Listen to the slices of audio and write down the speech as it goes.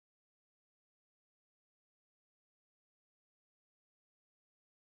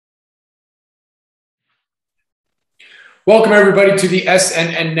Welcome, everybody, to the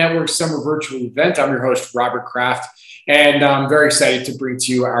SNN Network Summer Virtual Event. I'm your host, Robert Kraft, and I'm very excited to bring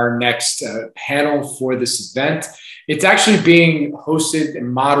to you our next panel for this event. It's actually being hosted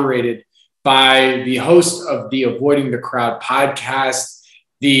and moderated by the host of the Avoiding the Crowd podcast,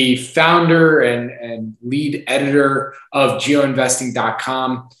 the founder and lead editor of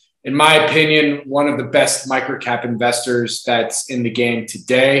geoinvesting.com. In my opinion, one of the best microcap investors that's in the game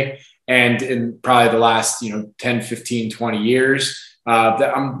today. And in probably the last, 10, 15, 20 years,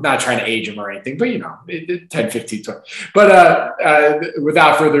 I'm not trying to age him or anything, but, 10, 15, 20. But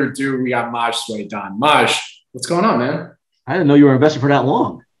without further ado, we got Maj Soueidan. Maj, what's going on, man? I didn't know you were invested for that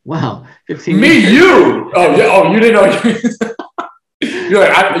long. Wow. 15 Me, years. you. Oh, yeah. Oh, you didn't know.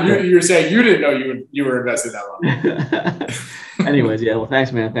 You're saying you didn't know you were invested that long. Anyways, yeah. Well,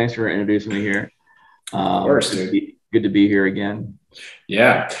 thanks, man. Thanks for introducing me here. Of course, dude. Good to be here again.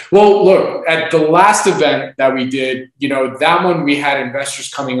 Yeah. Well, look, at the last event that we did, that one we had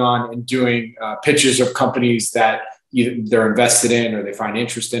investors coming on and doing pitches of companies that either they're invested in or they find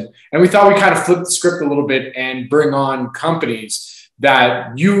interest in. And we thought we kind of flip the script a little bit and bring on companies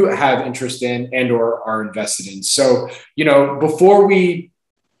that you have interest in and or are invested in. So, before we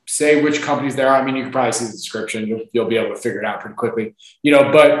say which companies there are, I mean, you can probably see the description. You'll be able to figure it out pretty quickly,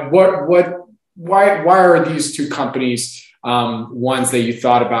 but why are these two companies ones that you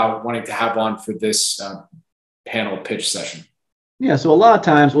thought about wanting to have on for this panel pitch session? Yeah, so a lot of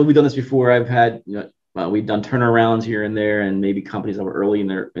times, we've done this before. I've had, we've done turnarounds here and there, and maybe companies that were early in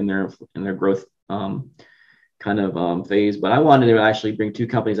their growth phase. But I wanted to actually bring two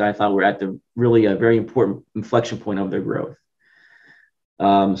companies I thought were at the really a very important inflection point of their growth.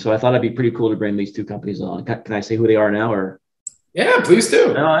 So I thought it'd be pretty cool to bring these two companies on. Can I say who they are now, or? Yeah, please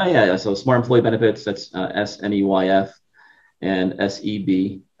do. Yeah. So Smart Employee Benefits, that's SMEYF. And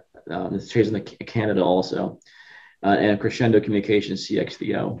SEB, this trades in Canada also, and Crexendo Communications,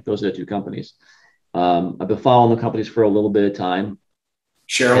 CXDO. Those are the two companies. I've been following the companies for a little bit of time.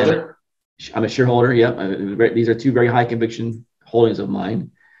 Shareholder? I'm a shareholder, yep. These are two very high conviction holdings of mine.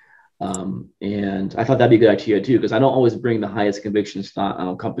 And I thought that'd be a good idea too, because I don't always bring the highest conviction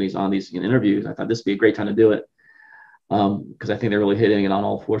companies on these interviews. I thought this would be a great time to do it, because I think they're really hitting it on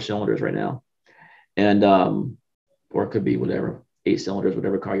all four cylinders right now. And or it could be whatever, 8 cylinders,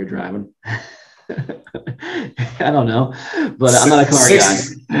 whatever car you're driving. I don't know, but I'm not a car guy.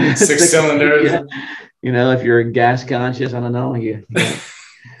 6 cylinders. Yeah. If you're gas conscious, I don't know. Yes,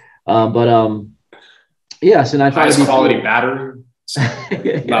 and I thought highest quality quality battery.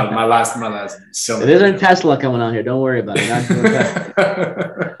 my last cylinder. There's a Tesla coming on here. Don't worry about it. Not doing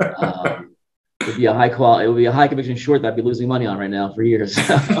it would be a high quality. It would be a high conviction short that I'd be losing money on right now for years.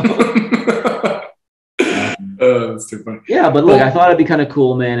 That's too funny. Yeah, but look, I thought it'd be kind of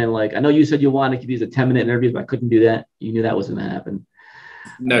cool, man. And I know you said you wanted to keep these 10-minute interviews, but I couldn't do that. You knew that wasn't going to happen.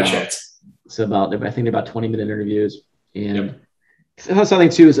 No chance. So I think they're about 20-minute interviews. And something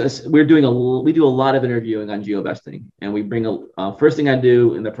too is we do a lot of interviewing on GeoInvesting, and we bring first thing I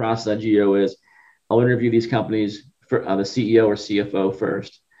do in the process at Geo is I'll interview these companies for the CEO or CFO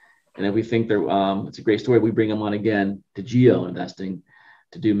first, and if we think they're it's a great story, we bring them on again to GeoInvesting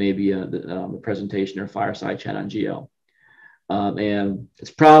to do maybe a presentation or fireside chat on Geo. And it's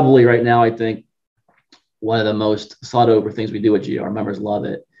probably right now, I think, one of the most sought over things we do at Geo. Our members love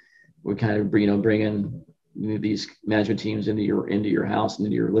it. We kind of bring in these management teams into your house and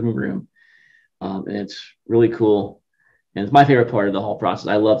into your living room. And it's really cool. And it's my favorite part of the whole process.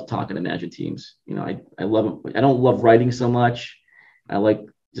 I love talking to management teams. I love it. I don't love writing so much. I like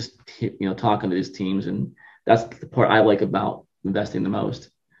just, talking to these teams. And that's the part I like about investing the most.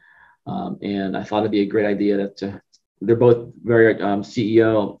 And I thought it'd be a great idea that they're both very both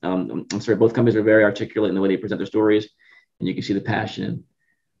companies are very articulate in the way they present their stories, and you can see the passion,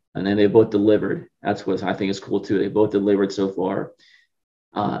 and then they both delivered. That's what I think is cool too. They both delivered so far.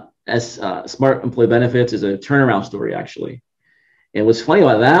 Smart Employee Benefits is a turnaround story, actually. And what's funny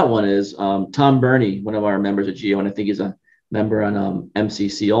about that one is Tom Burney, one of our members at Geo, and I think he's a member on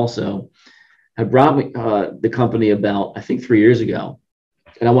MCC also, had brought me the company about, I think, 3 years ago,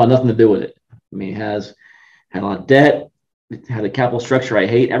 and I want nothing to do with it. I mean, it had a lot of debt, it had a capital structure I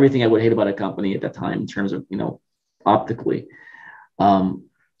hate, everything I would hate about a company at that time in terms of, optically.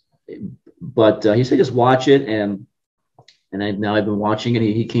 But he said, just watch it. And now I've been watching it.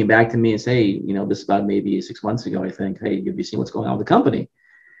 He came back to me and said, hey, this is about maybe 6 months ago, I think. Hey, have you seen what's going on with the company?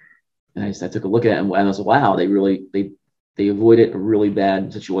 And I took a look at it, and I was, wow, they avoided a really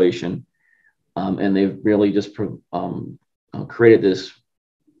bad situation. And they've really just created this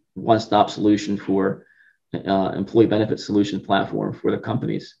one-stop solution for employee benefit solution platform for the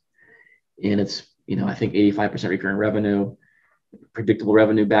companies. And it's, I think 85% recurring revenue, predictable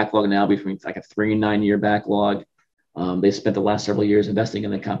revenue backlog now between like a 3 and 9 year backlog. They spent the last several years investing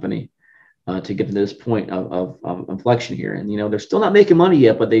in the company to get to this point of inflection here. And, they're still not making money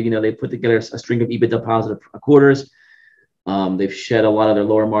yet, but they put together a string of EBITDA positive quarters. They've shed a lot of their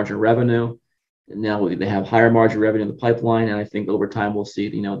lower margin revenue. And now they have higher margin revenue in the pipeline. And I think over time, we'll see,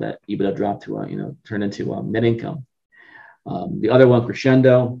 that EBITDA drop to, turn into net income. The other one,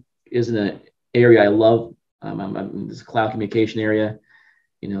 Crexendo, is in an area I love. This cloud communication area.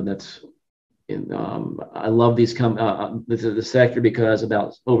 I love the sector because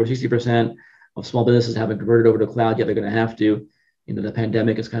about over 60% of small businesses haven't converted over to cloud yet. They're going to have to. The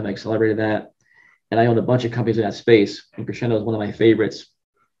pandemic has kind of accelerated that. And I own a bunch of companies in that space. And Crexendo is one of my favorites.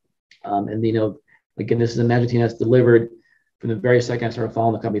 Again, this is a management team that's delivered from the very second I started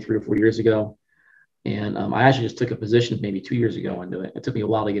following the company 3 or 4 years ago. And I actually just took a position maybe 2 years ago into it. It took me a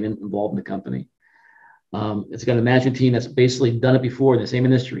while to get involved in the company. It's got a management team that's basically done it before in the same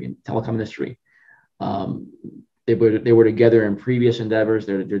industry, in telecom industry. They were together in previous endeavors.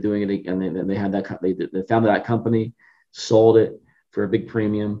 They're doing it, and they had that. They founded that company, sold it for a big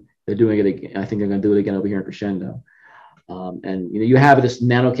premium. They're doing it again. I think they're going to do it again over here in Crexendo. And you have this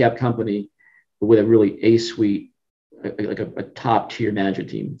nano cap company with a really A-suite, like a top tier management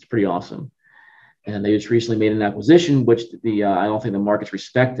team. It's pretty awesome. And they just recently made an acquisition, which I don't think the market's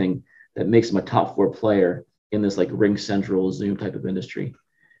respecting, that makes them a top 4 player in this like Ring Central Zoom type of industry.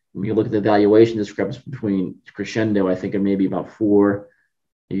 When you look at the valuation discrepancy between Crexendo, I think it may be about 4,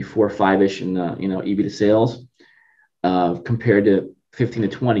 maybe 4 or 5-ish in EV to sales, compared to 15 to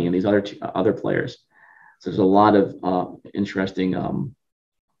 20 in these other players. So there's a lot of interesting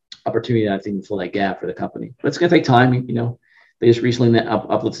opportunity, I think, to fill that gap for the company. But it's going to take time. They just recently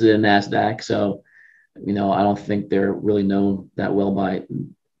uplisted in NASDAQ, so I don't think they're really known that well by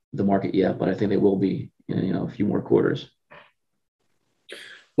the market yet, but I think they will be in a few more quarters.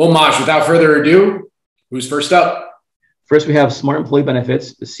 Well, Maj, without further ado, who's first up? First, we have Smart Employee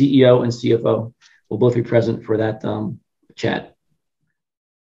Benefits. The CEO and CFO will both be present for that chat.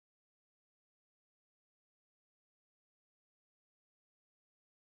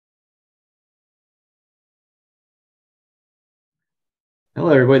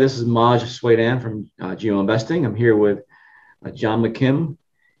 Hello, everybody. This is Maj Soueidan from Geo Investing. I'm here with John McKim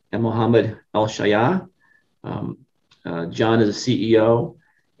and Mohammed Al-Shaya. John is a CEO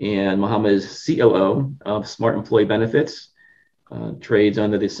and Mohammed is COO of Smart Employee Benefits. Trades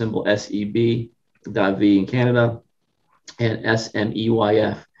under the symbol SEB.V in Canada and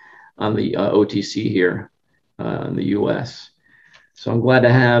SMEYF on the OTC here in the US. So I'm glad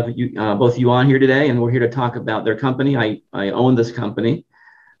to have both of you on here today, and we're here to talk about their company. I own this company.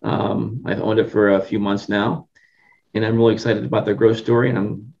 I've owned it for a few months now, and I'm really excited about their growth story, and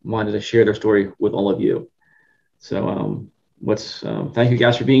I'm wanted to share their story with all of you. So thank you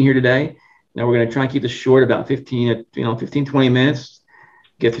guys for being here today. Now we're going to try and keep this short, about 15, 20 minutes,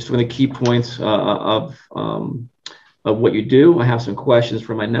 get through some of the key points of what you do. I have some questions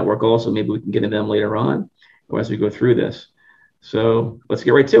from my network also. Maybe we can get into them later on or as we go through this. So let's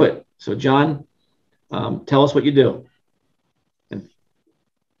get right to it. So John, tell us what you do.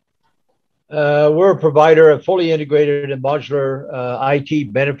 We're a provider of fully integrated and modular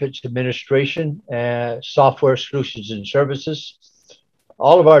IT benefits administration, software solutions and services.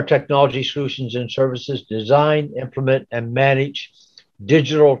 All of our technology solutions and services design, implement, and manage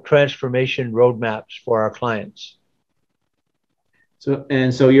digital transformation roadmaps for our clients. So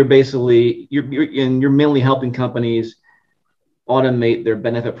you're basically you're mainly helping companies automate their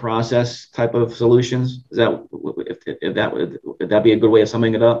benefit process type of solutions. Is that would that be a good way of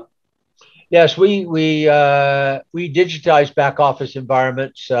summing it up? Yes, we digitize back office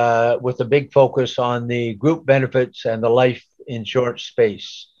environments with a big focus on the group benefits and the life insurance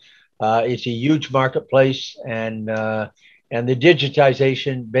space. It's a huge marketplace, and the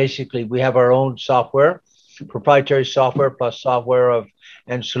digitization, basically, we have our own software, proprietary software plus software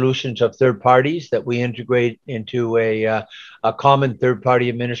and solutions of third parties that we integrate into a common third-party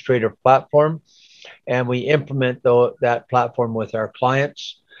administrator platform, and we implement that platform with our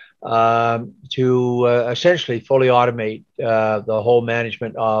clients to essentially fully automate the whole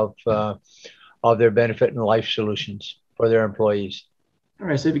management of their benefit and life solutions for their employees. All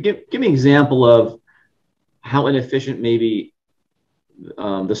right. So if you give me an example of how inefficient maybe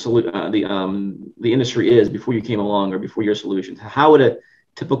the industry is before you came along or before your solutions, how would a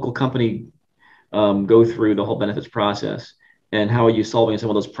typical company go through the whole benefits process, and how are you solving some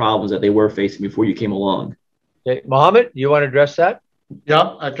of those problems that they were facing before you came along? Okay. Mohammed, you want to address that?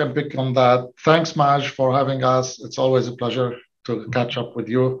 Yeah, I can pick on that. Thanks, Maj, for having us. It's always a pleasure to catch up with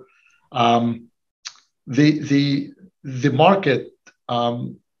you. the market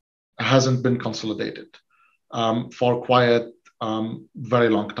hasn't been consolidated for quite very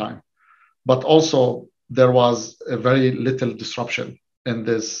long time, but also there was a very little disruption in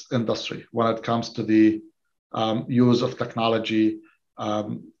this industry when it comes to the use of technology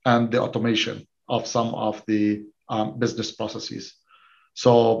and the automation of some of the business processes.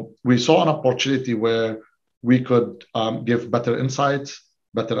 So we saw an opportunity where we could give better insights,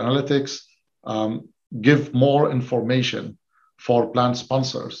 better analytics, give more information for plan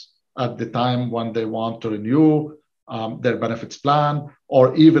sponsors at the time when they want to renew their benefits plan,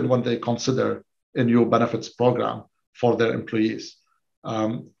 or even when they consider a new benefits program for their employees.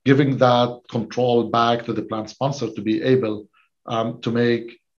 Giving that control back to the plan sponsor to be able to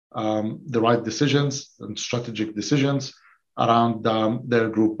make the right decisions and strategic decisions around their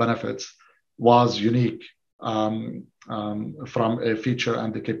group benefits was unique from a feature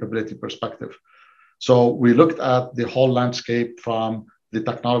and the capability perspective. So we looked at the whole landscape from the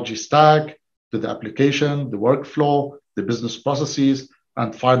technology stack to the application, the workflow, the business processes,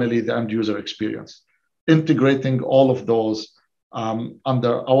 and finally the end user experience. Integrating all of those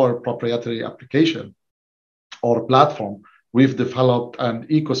under our proprietary application or platform, we've developed an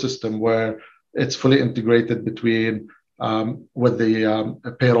ecosystem where it's fully integrated between with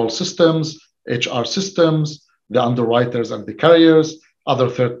the payroll systems, HR systems, the underwriters and the carriers, other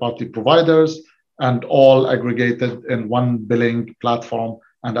third-party providers, and all aggregated in one billing platform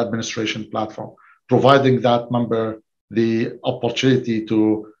and administration platform, providing that member the opportunity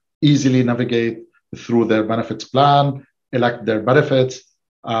to easily navigate through their benefits plan, elect their benefits,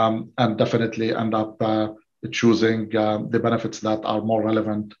 and definitely end up choosing the benefits that are more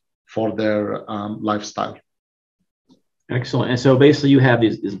relevant for their lifestyle. Excellent. And so basically you have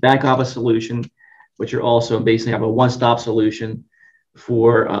this back office solution, but you're also basically have a one-stop solution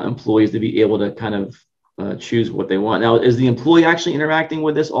for employees to be able to kind of choose what they want. Now, is the employee actually interacting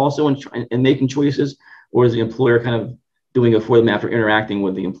with this also and making choices, or is the employer kind of doing it for them after interacting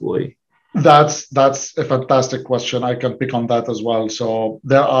with the employee? That's a fantastic question. I can pick on that as well. So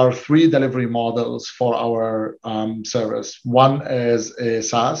there are 3 delivery models for our service. One is a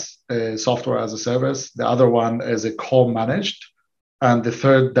SaaS, a software as a service. The other one is a co-managed. And the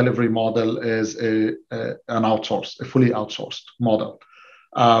third delivery model is an outsourced, a fully outsourced model.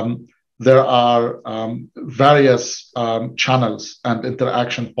 There are various channels and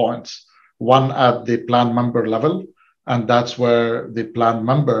interaction points, one at the plan member level, and that's where the plan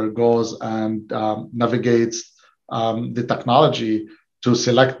member goes and navigates the technology to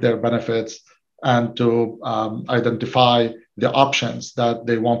select their benefits and to identify the options that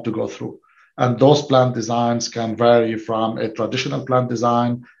they want to go through. And those plan designs can vary from a traditional plan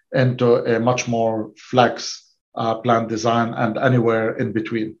design into a much more flex plan design and anywhere in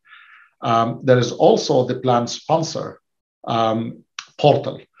between. There is also the plan sponsor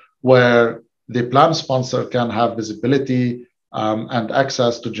portal, where the plan sponsor can have visibility and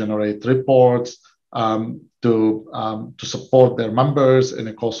access to generate reports, to support their members in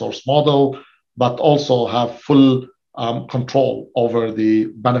a co-source model, but also have full control over the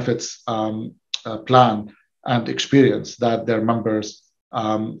benefits plan and experience that their members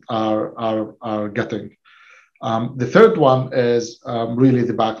are getting. The third one is really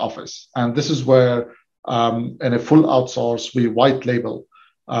the back office. And this is where in a full outsource, we white label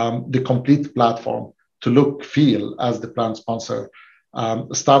the complete platform to look, feel as the plan sponsor,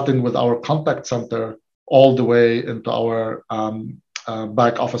 starting with our contact center all the way into our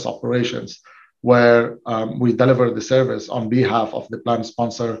back office operations, where we deliver the service on behalf of the plan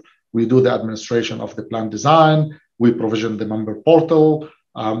sponsor. We do the administration of the plan design, we provision the member portal,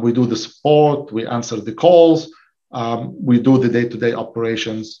 we do the support, we answer the calls, we do the day-to-day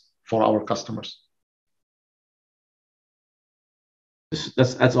operations for our customers.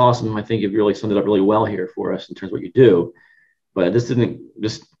 That's awesome. I think you've really summed it up really well here for us in terms of what you do. But this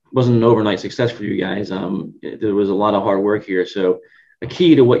wasn't an overnight success for you guys. There was a lot of hard work here. So a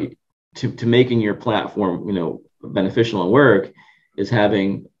key to to making your platform, beneficial and work is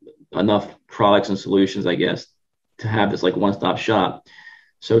having enough products and solutions, I guess, to have this like one-stop shop.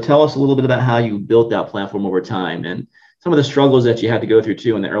 So tell us a little bit about how you built that platform over time and some of the struggles that you had to go through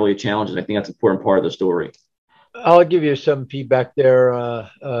too and the early challenges. I think that's an important part of the story. I'll give you some feedback there,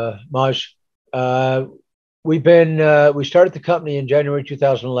 Maj. We started the company in January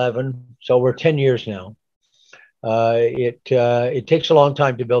 2011, so we're 10 years now. It takes a long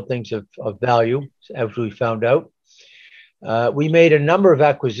time to build things of value, as we found out. We made a number of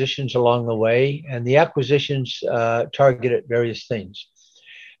acquisitions along the way, and the acquisitions targeted various things.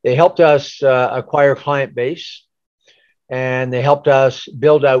 They helped us acquire client base, and they helped us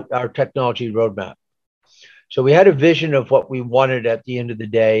build out our technology roadmap. So we had a vision of what we wanted at the end of the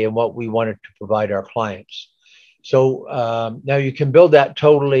day and what we wanted to provide our clients. So now you can build that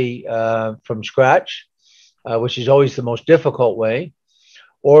totally from scratch, which is always the most difficult way,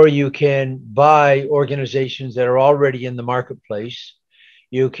 or you can buy organizations that are already in the marketplace.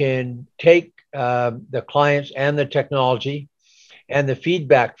 You can take the clients and the technology and the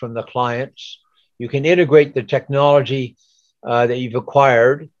feedback from the clients. You can integrate the technology that you've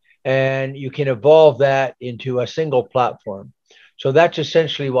acquired, and you can evolve that into a single platform. So that's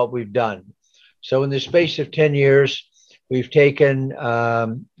essentially what we've done. So in the space of 10 years, we've taken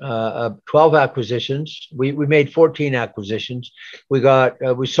 12 acquisitions. We made 14 acquisitions. We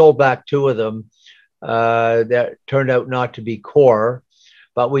sold back 2 of them that turned out not to be core.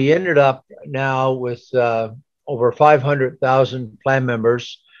 But we ended up now with over 500,000 plan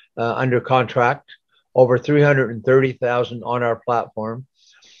members under contract, over 330,000 on our platform,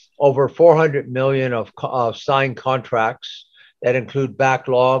 over 400 million of signed contracts that include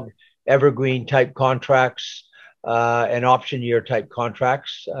backlog, evergreen type contracts, and option year type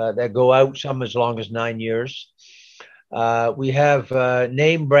contracts that go out, some as long as 9 years. We have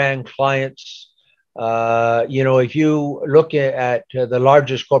name brand clients. If you look at the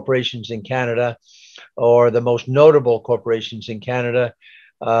largest corporations in Canada or the most notable corporations in Canada,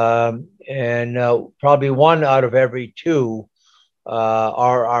 and probably 1 out of every 2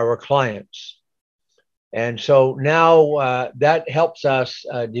 are our clients. And so now that helps us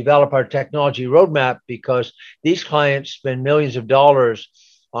develop our technology roadmap, because these clients spend millions of dollars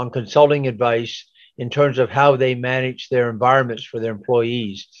on consulting advice in terms of how they manage their environments for their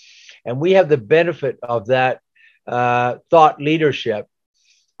employees. And we have the benefit of that thought leadership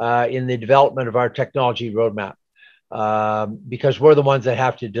in the development of our technology roadmap, because we're the ones that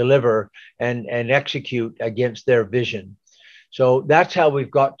have to deliver and execute against their vision. So that's how we've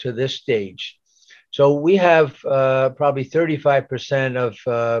got to this stage. So we have probably 35% of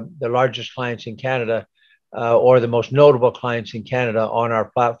the largest clients in Canada, or the most notable clients in Canada, on our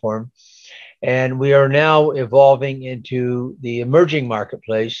platform. And we are now evolving into the emerging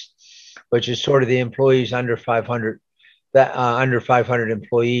marketplace, which is sort of the employees under 500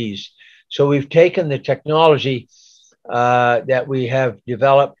 employees. So we've taken the technology that we have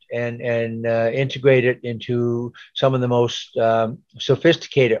developed and integrated into some of the most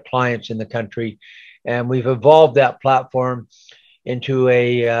sophisticated clients in the country. And we've evolved that platform into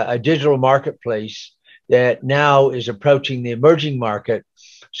a digital marketplace that now is approaching the emerging market.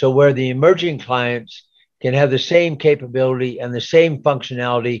 So where the emerging clients can have the same capability and the same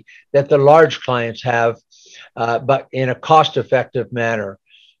functionality that the large clients have, but in a cost-effective manner.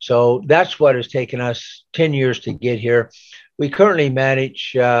 So that's what has taken us 10 years to get here. We currently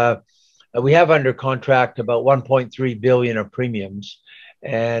manage, we have under contract about 1.3 billion of premiums.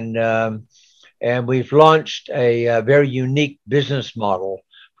 And we've launched a very unique business model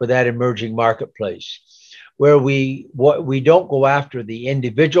for that emerging marketplace, where we don't go after the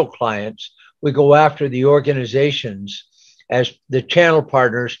individual clients. We go after the organizations as the channel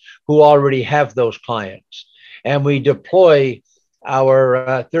partners who already have those clients. And we deploy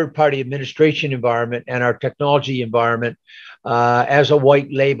our third-party administration environment and our technology environment as a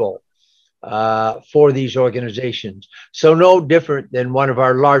white label for these organizations. So no different than one of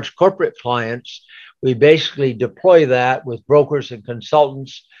our large corporate clients. We basically deploy that with brokers and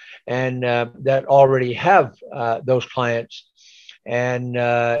consultants and that already have those clients. And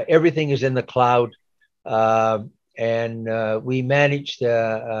everything is in the cloud. And we manage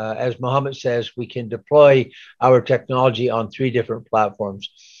as Mohammed says, we can deploy our technology on 3 different platforms: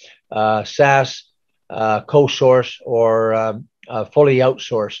 SaaS, co-source, or fully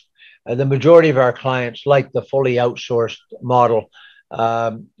outsourced. The majority of our clients like the fully outsourced model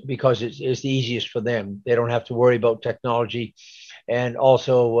because it's the easiest for them. They don't have to worry about technology. And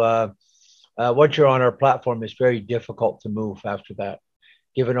also, once you're on our platform, it's very difficult to move after that,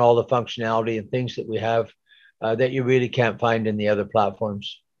 given all the functionality and things that we have that you really can't find in the other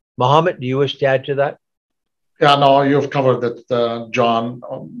platforms. Mohammed, do you wish to add to that? Yeah, no, you've covered it, John.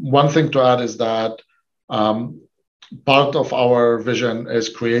 One thing to add is that part of our vision is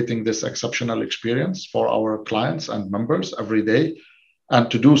creating this exceptional experience for our clients and members every day. And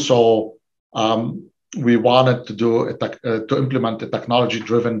to do so, we wanted to implement a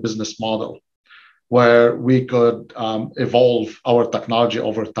technology-driven business model where we could evolve our technology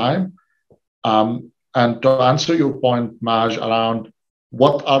over time. And to answer your point, Maj, around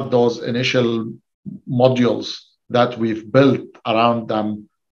what are those initial modules that we've built around them,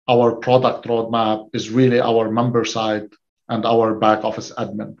 our product roadmap is really our member side and our back office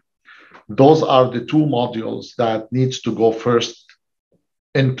admin. Those are the 2 modules that needs to go first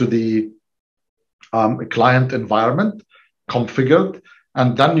into the client environment configured.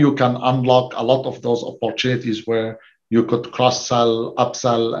 And then you can unlock a lot of those opportunities where you could cross-sell,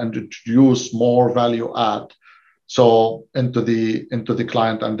 upsell, and introduce more value add into the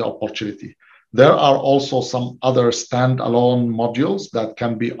client and the opportunity. There are also some other standalone modules that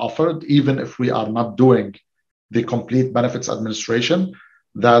can be offered, even if we are not doing the complete benefits administration,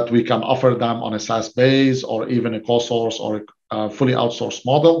 that we can offer them on a SaaS base or even a co-source or fully outsourced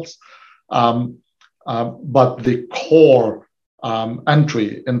models. But the core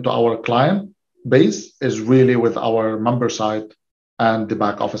entry into our client base is really with our member site and the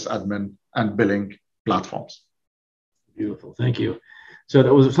back office admin and billing platforms. Beautiful, thank you. So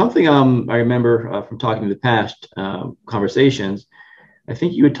there was something I remember from talking to the past conversations. I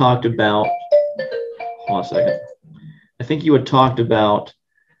think you had talked about, hold on a second. I think you had talked about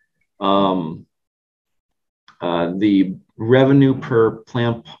the revenue per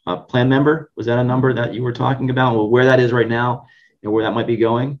plan member. Was that a number that you were talking about? Well, where that is right now and where that might be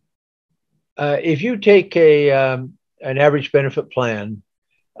going? If you take an average benefit plan,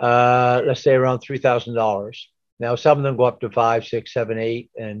 let's say around $3,000. Now, some of them go up to 5, 6, 7, 8,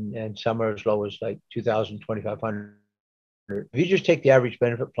 and some are as low as like $2,000, $2,500. If you just take the average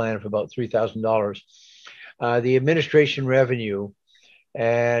benefit plan of about $3,000, the administration revenue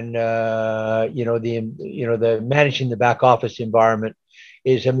and the managing the back office environment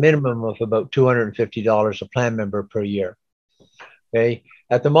is a minimum of about $250 a plan member per year. Okay.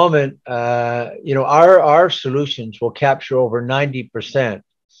 At the moment, our solutions will capture over 90%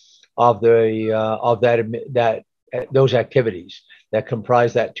 of those activities that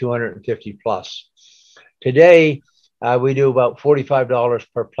comprise that 250 plus. Today, we do about $45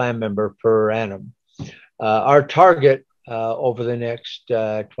 per plan member per annum. Our target over the next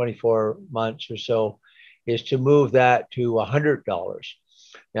 24 months or so is to move that to $100.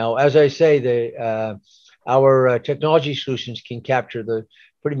 Now, as I say, our technology solutions can capture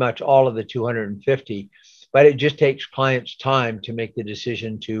pretty much all of the 250, but it just takes clients time to make the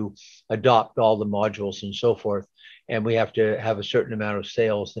decision to adopt all the modules and so forth. And we have to have a certain amount of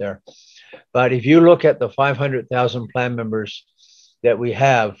sales there. But if you look at the 500,000 plan members that we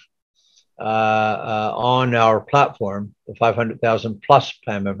have on our platform, the 500,000 plus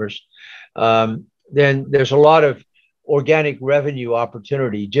plan members, then there's a lot of organic revenue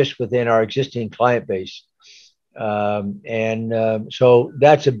opportunity just within our existing client base. So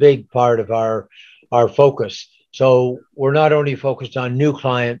that's a big part of our focus. So we're not only focused on new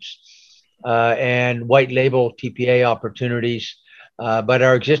clients and white label TPA opportunities, but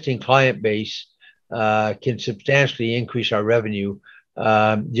our existing client base can substantially increase our revenue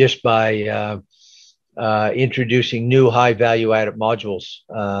just by introducing new high value added modules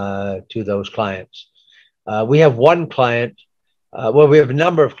to those clients. We have one client, we have a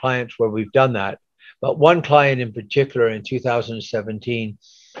number of clients where we've done that, but one client in particular in 2017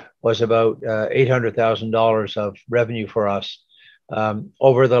 was about $800,000 of revenue for us.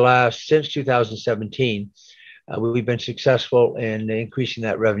 Since 2017, we've been successful in increasing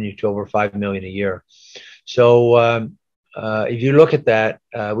that revenue to over $5 million a year. So if you look at that,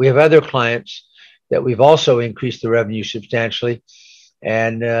 we have other clients that we've also increased the revenue substantially,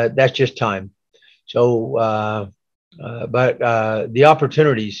 and that's just time. So, but the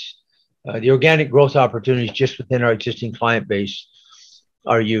opportunities, the organic growth opportunities just within our existing client base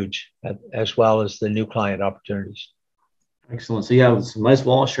are huge, as well as the new client opportunities. Excellent. So you have some nice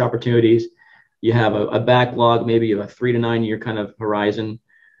wallet share opportunities. You have a backlog, maybe of a 3 to 9 year kind of horizon.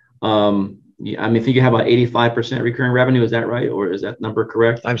 I think you have about 85% recurring revenue. Is that right? Or is that number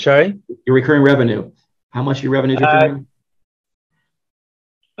correct? I'm sorry? Your recurring revenue. How much of your revenue is recurring?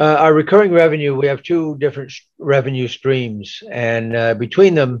 Our recurring revenue, we have two different revenue streams. And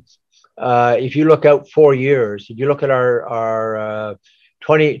between them, if you look out 4 years, if you look at our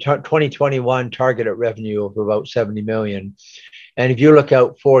 2021 targeted revenue of about 70 million, and if you look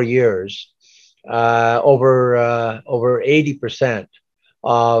out 4 years, over 80%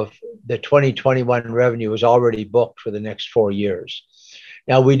 of the 2021 revenue is already booked for the next 4 years.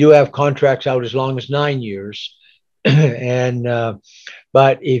 Now, we do have contracts out as long as 9 years.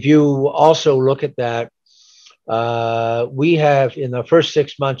 But if you also look at that, we have in the first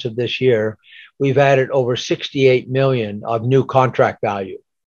 6 months of this year, we've added over 68 million of new contract value.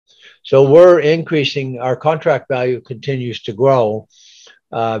 So we're increasing, our contract value continues to grow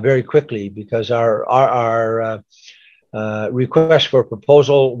very quickly because our requests for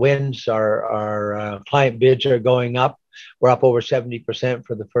proposal wins, our client bids are going up. We're up over 70%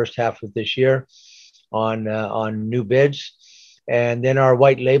 for the first half of this year on new bids. And then our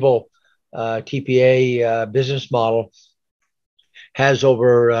white label TPA business model has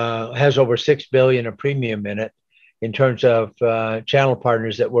over 6 billion of premium in it in terms of channel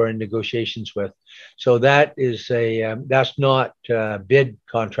partners that we're in negotiations with. So that is that's not bid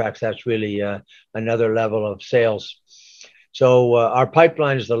contracts. That's really another level of sales. So our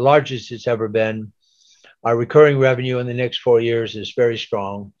pipeline is the largest it's ever been. Our recurring revenue in the next 4 years is very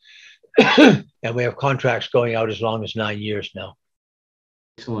strong. And we have contracts going out as long as 9 years now.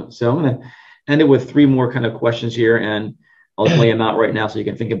 Excellent. So I'm going to end it with 3 more kind of questions here, and I'll just lay them out right now so you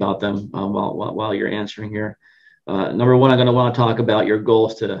can think about them while you're answering here. Number 1, I'm going to want to talk about your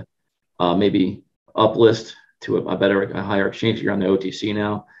goals to maybe uplist to a higher exchange. You're on the OTC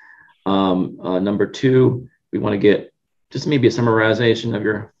now. Number 2, we want to get just maybe a summarization of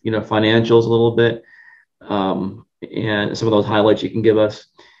your financials a little bit, and some of those highlights you can give us.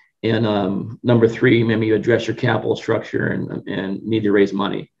 And number 3, maybe you address your capital structure and need to raise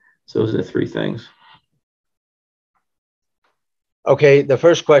money. So those are the 3 things. Okay, the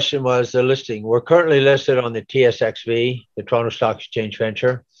first question was the listing. We're currently listed on the TSX-V, the Toronto Stock Exchange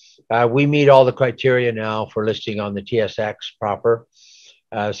Venture. We meet all the criteria now for listing on the TSX proper.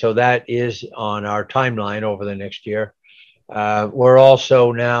 So that is on our timeline over the next year. We're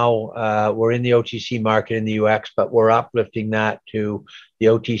also now, we're in the OTC market in the UX, but we're uplifting that to the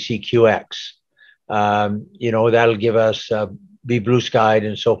OTCQX. That'll give us be blue skied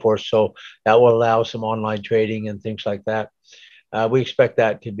and so forth. So that will allow some online trading and things like that. We expect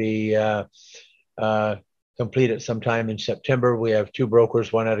that to be completed sometime in September. We have 2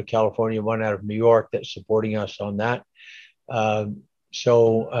 brokers, one out of California, one out of New York, that's supporting us on that.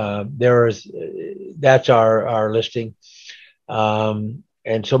 That's our listing.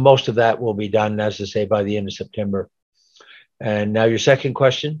 And so most of that will be done, as I say, by the end of September. And now your second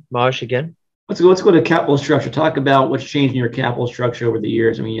question, Maj, again. Let's go to capital structure. Talk about what's changed in your capital structure over the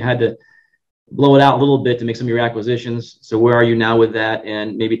years. I mean, you had to blow it out a little bit to make some of your acquisitions. So where are you now with that?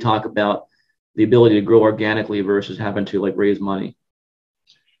 And maybe talk about the ability to grow organically versus having to raise money.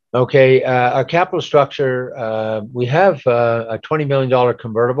 Okay, our capital structure, we have a $20 million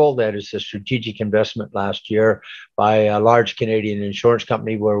convertible that is a strategic investment last year by a large Canadian insurance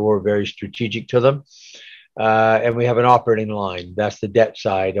company where we're very strategic to them. And we have an operating line. That's the debt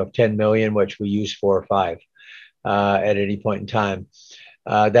side of 10 million, which we use 4 or 5 at any point in time.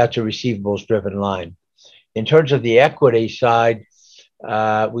 That's a receivables driven line. In terms of the equity side,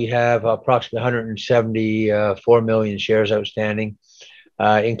 we have approximately 174 million shares outstanding,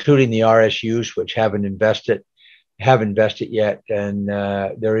 including the RSUs, which have invested yet, and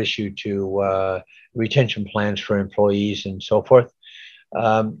they're issued to retention plans for employees and so forth.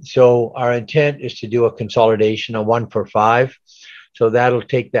 So our intent is to do a consolidation, a 1-for-5. So that'll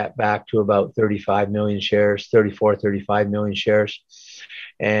take that back to about 35 million shares, 35 million shares.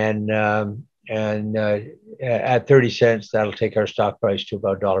 And at 30 cents, that'll take our stock price to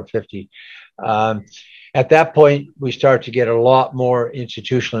about $1.50. At that point, we start to get a lot more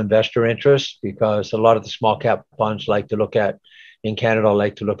institutional investor interest because a lot of the small cap funds in Canada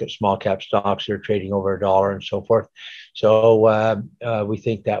like to look at small cap stocks that are trading over $1 and so forth. So we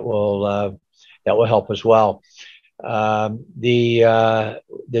think that will help as well. The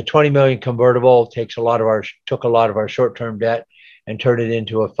 20 million convertible took a lot of our short-term debt and turned it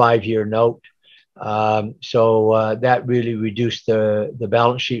into a 5-year note. So that really reduced the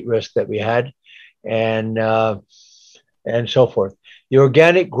balance sheet risk that we had, and so forth. The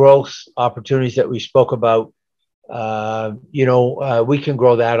organic growth opportunities that we spoke about, we can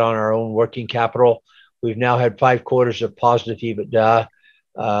grow that on our own working capital. We've now had 5 quarters of positive EBITDA.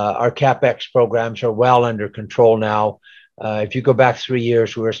 Our CapEx programs are well under control now. If you go back 3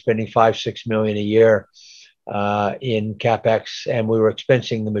 years, we were spending $5-6 million a year in CapEx, and we were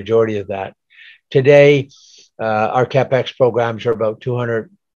expensing the majority of that. Today, our CapEx programs are about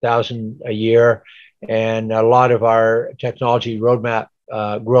 $200,000 a year, and a lot of our technology roadmap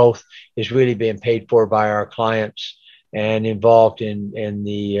growth is really being paid for by our clients and involved in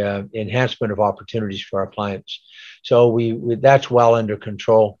the enhancement of opportunities for our clients. So that's well under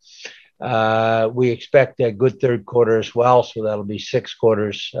control. We expect a good third quarter as well, so that'll be 6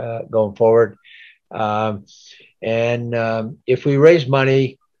 quarters going forward. And if we raise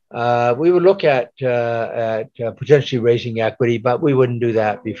money, we would look at potentially raising equity, but we wouldn't do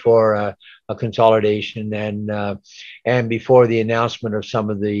that before a consolidation and before the announcement of some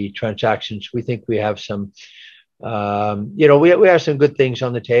of the transactions. We think we have some, we have some good things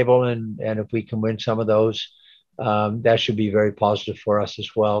on the table, and if we can win some of those, that should be very positive for us as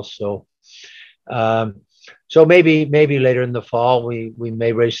well. So, maybe later in the fall we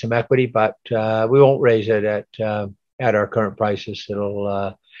may raise some equity, but we won't raise it at our current prices.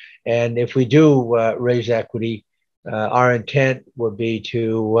 And if we do raise equity, Our intent would be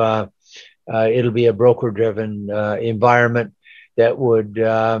to, it'll be a broker-driven environment that would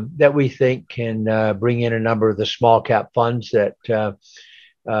that we think can bring in a number of the small cap funds that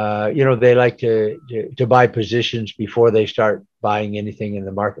they like to buy positions before they start buying anything in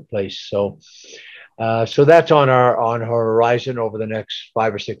the marketplace. So that's on our horizon over the next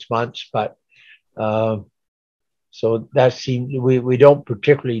 5 or 6 months. But so that seems we don't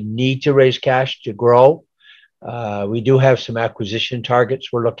particularly need to raise cash to grow. We do have some acquisition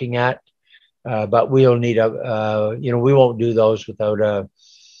targets we're looking at. But we'll need we won't do those without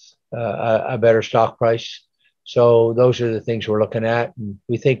a better stock price. So those are the things we're looking at. And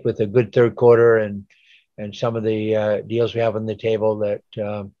we think with a good third quarter and some of the deals we have on the table that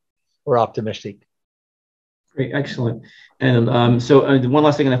we're optimistic. Great, excellent. And so one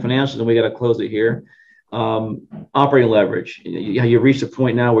last thing on the financials, and we got to close it here. Operating leverage. You've reached a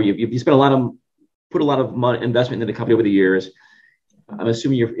point now where you spent put a lot of money investment into the company over the years. I'm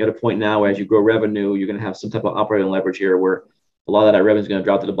assuming you're at a point now where as you grow revenue, you're going to have some type of operating leverage here where a lot of that revenue is going to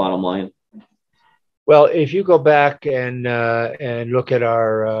drop to the bottom line. Well, if you go back and look at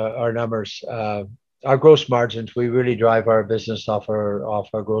our numbers, our gross margins, we really drive our business off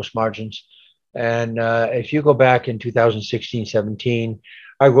our gross margins. And if you go back in 2016, 17,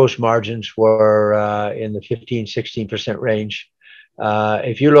 our gross margins were in the 15, 16% range.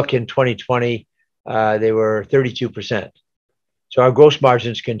 If you look in 2020, they were 32%. So our gross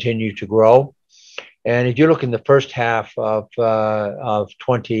margins continue to grow. And if you look in the first half of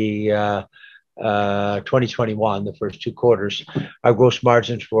 2021, the first 2 quarters, our gross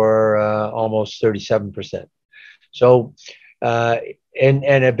margins were almost 37%. So, and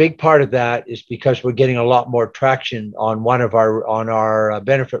a big part of that is because we're getting a lot more traction on our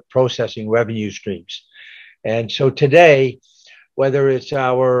benefit processing revenue streams. And so today, whether it's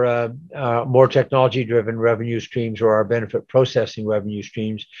our more technology-driven revenue streams or our benefit processing revenue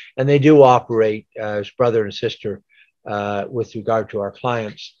streams, and they do operate as brother and sister with regard to our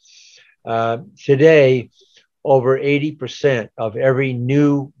clients. Today, over 80% of every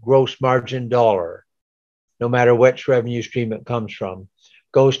new gross margin dollar, no matter which revenue stream it comes from,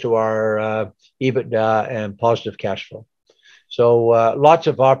 goes to our EBITDA and positive cash flow. So lots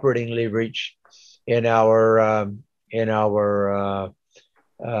of operating leverage in our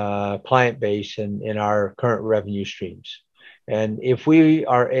client base and in our current revenue streams. And if we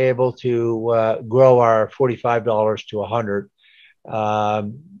are able to grow our $45 to 100,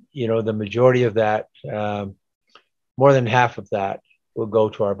 the majority of that, more than half of that, will go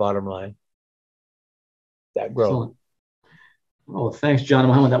to our bottom line. That growth. Excellent. Well, thanks, John and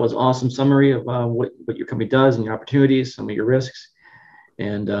Mohammed. That was an awesome summary of what your company does and your opportunities, some of your risks,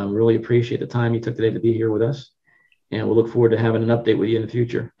 and really appreciate the time you took today to be here with us. And we'll look forward to having an update with you in the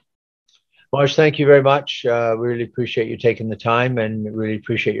future. Maj, thank you very much. Really appreciate you taking the time and really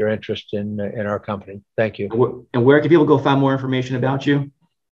appreciate your interest in our company. Thank you. And where can people go find more information about you,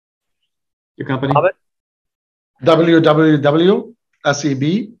 your company?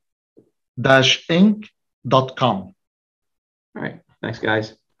 www.SEB-inc.com. All right. Thanks,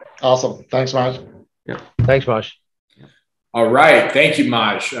 guys. Awesome. Thanks, Maj. Yeah. Thanks, Maj. All right. Thank you,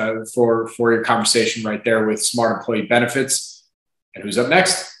 Maj, for your conversation right there with Smart Employee Benefits. And who's up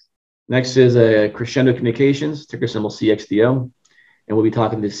next? Next is Crexendo Communications, ticker symbol CXDO. And we'll be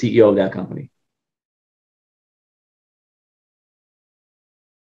talking to the CEO of that company.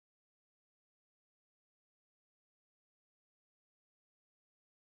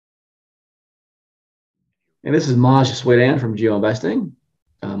 And this is Maj Soueidan from GeoInvesting.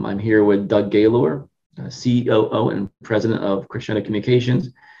 I'm here with Doug Gaylor, COO and President of Crexendo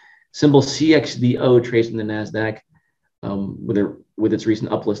Communications. Symbol CXDO trades in the NASDAQ with its recent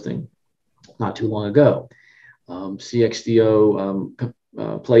uplisting not too long ago. CXDO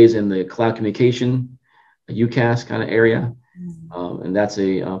plays in the cloud communication, UCaaS kind of area. And that's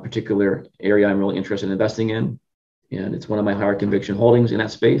a particular area I'm really interested in investing in. And it's one of my higher conviction holdings in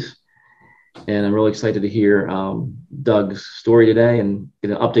that space. And I'm really excited to hear Doug's story today and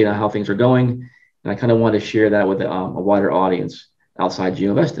get an update on how things are going. And I kind of want to share that with a wider audience outside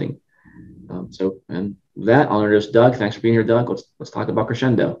GeoInvesting. And with that, I'll introduce Doug. Thanks for being here, Doug. Let's talk about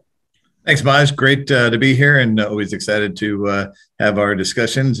Crexendo. Thanks, Maj. Great to be here, and always excited to have our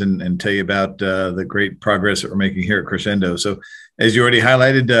discussions and tell you about the great progress that we're making here at Crexendo. So as you already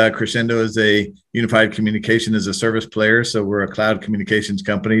highlighted, Crexendo is a unified communication as a service player. So we're a cloud communications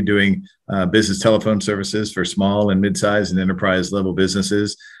company doing business telephone services for small and mid-sized and enterprise level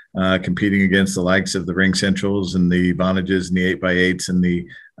businesses, competing against the likes of the Ring Centrals and the Vonages and the 8x8s and the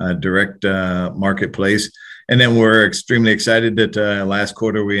direct marketplace. And then we're extremely excited that last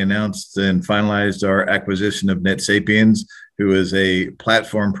quarter we announced and finalized our acquisition of NetSapiens, who is a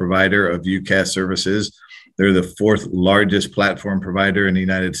platform provider of UCaaS services. They're the fourth largest platform provider in the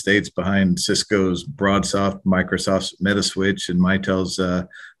United States, behind Cisco's BroadSoft, Microsoft's Metaswitch, and Mitel's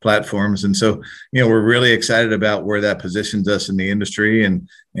platforms. And so, we're really excited about where that positions us in the industry. And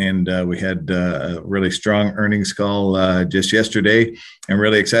we had a really strong earnings call just yesterday, and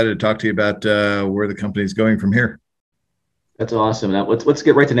really excited to talk to you about where the company is going from here. That's awesome. Now let's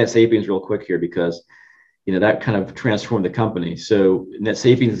get right to NetSapiens real quick here, because that kind of transformed the company. So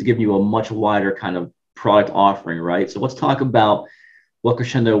NetSapiens has given you a much wider kind of product offering, right? So let's talk about what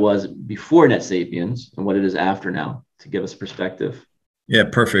Crexendo was before NetSapiens and what it is after now, to give us perspective. Yeah,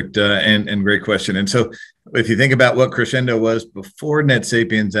 perfect. And great question. And so if you think about what Crexendo was before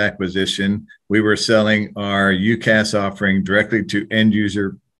NetSapiens acquisition, we were selling our UCaaS offering directly to end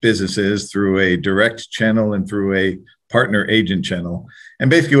user businesses through a direct channel and through a partner agent channel. And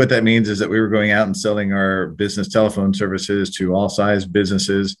basically what that means is that we were going out and selling our business telephone services to all size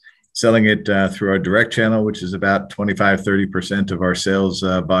businesses, selling it through our direct channel, which is about 25-30% of our sales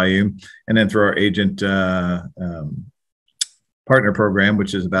volume, and then through our agent partner program,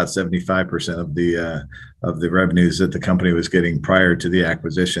 which is about 75% of the revenues that the company was getting prior to the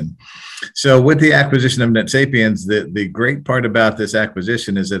acquisition. So with the acquisition of NetSapiens, the great part about this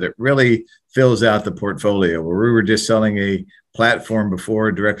acquisition is that it really fills out the portfolio. Where we were just selling a platform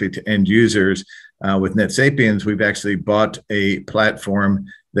before directly to end users, with NetSapiens, we've actually bought a platform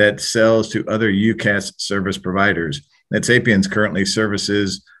that sells to other UCaaS service providers. NetSapiens currently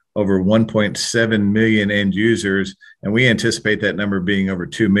services over 1.7 million end users, and we anticipate that number being over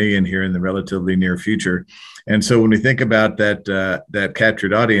 2 million here in the relatively near future. And so when we think about that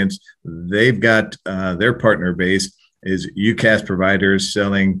captured audience, they've got their partner base is UCaaS providers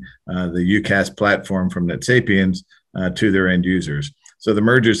selling the UCaaS platform from NetSapiens to their end users. So the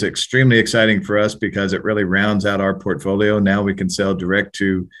merger is extremely exciting for us because it really rounds out our portfolio. Now we can sell direct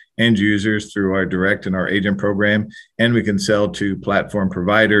to end users through our direct and our agent program, and we can sell to platform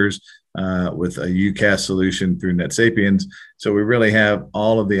providers with a UCaaS solution through NetSapiens. So we really have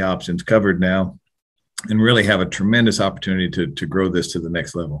all of the options covered now, and really have a tremendous opportunity to grow this to the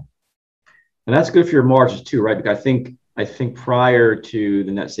next level. And that's good for your margins too, right? Because I think prior to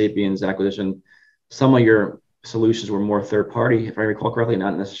the NetSapiens acquisition, some of your solutions were more third party, if I recall correctly,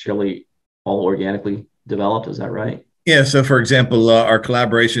 not necessarily all organically developed. Is that right? Yeah. So for example, our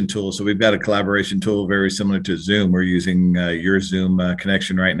collaboration tool. So we've got a collaboration tool very similar to Zoom. We're using your Zoom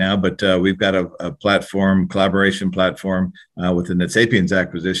connection right now, but we've got a collaboration platform with the NetSapiens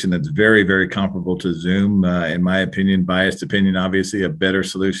acquisition that's very, very comparable to Zoom. In my opinion, biased opinion, obviously a better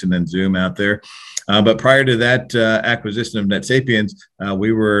solution than Zoom out there. But prior to that acquisition of NetSapiens,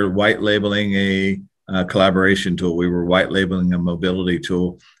 we were white labeling a collaboration tool. We were white labeling a mobility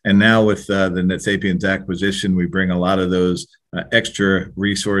tool. And now with the NetSapiens acquisition, we bring a lot of those extra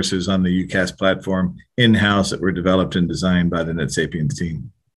resources on the UCaaS platform in-house that were developed and designed by the NetSapiens team.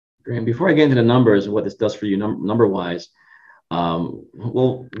 Great. And before I get into the numbers and what this does for you number-wise,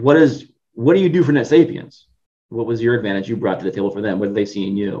 well, what do you do for NetSapiens? What was your advantage you brought to the table for them? What did they see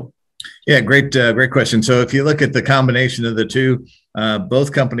in you? Yeah, great question. So if you look at the combination of the two,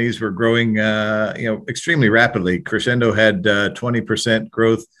 both companies were growing, extremely rapidly. Crexendo had 20%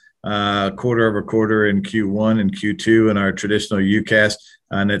 growth quarter over quarter in Q1 and Q2 in our traditional UCaaS.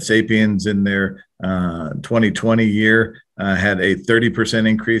 NetSapiens in their 2020 year had a 30%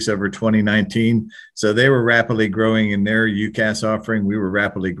 increase over 2019. So they were rapidly growing in their UCaaS offering. We were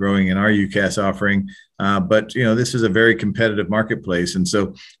rapidly growing in our UCaaS offering. But this is a very competitive marketplace. And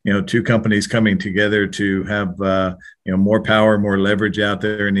so, two companies coming together to have, more power, more leverage out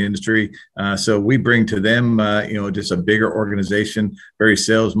there in the industry. So we bring to them, just a bigger organization, very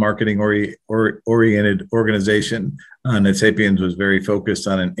sales marketing oriented organization. NetSapiens was very focused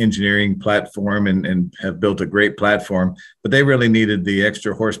on an engineering platform and have built a great platform, but they really needed the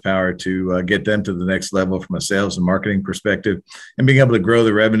extra horsepower to get them to the next level from a sales and marketing perspective, and being able to grow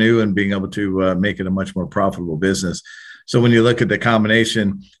the revenue and being able to make it a much more profitable business. So when you look at the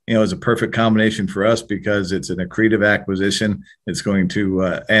combination, it's a perfect combination for us because it's an accretive acquisition. It's going to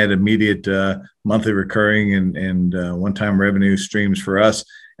add immediate monthly recurring and one-time revenue streams for us.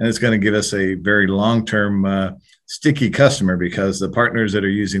 And it's going to give us a very long-term sticky customer, because the partners that are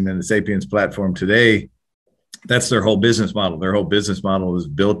using the NetSapiens platform today, that's their whole business model. Their whole business model is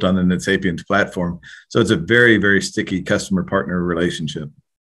built on the NetSapiens platform. So it's a very, very sticky customer-partner relationship.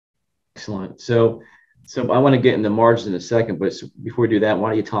 Excellent. So I want to get into margins in a second, but before we do that, why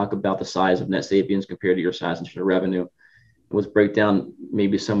don't you talk about the size of NetSapiens compared to your size and your revenue? Let's break down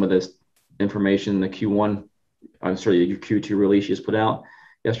maybe some of this information in the Q1 I'm sorry, your Q2 release you just put out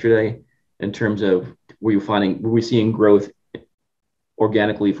yesterday, in terms of were we seeing growth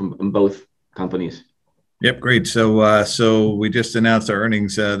organically from both companies? Yep, great. So we just announced our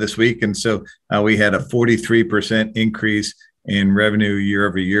earnings this week, and so we had a 43% increase in revenue year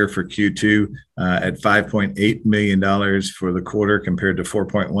over year for Q2 at $5.8 million for the quarter, compared to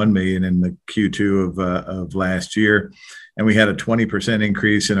 $4.1 million in the Q2 of last year. And we had a 20%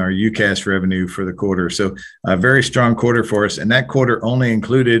 increase in our UCaaS revenue for the quarter. So a very strong quarter for us. And that quarter only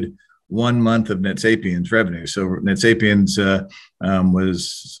included 1 month of NetSapiens revenue. So NetSapiens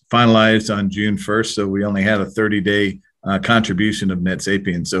was finalized on June 1st. So we only had a 30-day contribution of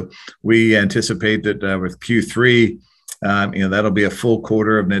NetSapiens. So we anticipate that with Q3, that'll be a full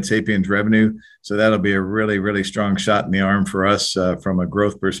quarter of NetSapiens revenue. So that'll be a really, really strong shot in the arm for us from a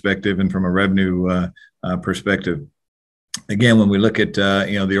growth perspective and from a revenue perspective. Again, when we look at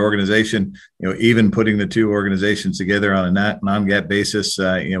the organization, even putting the two organizations together on a non-GAAP basis,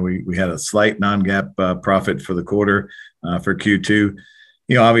 we had a slight non-GAAP profit for the quarter for Q2.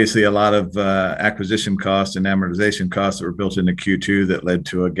 Obviously a lot of acquisition costs and amortization costs that were built into Q2 that led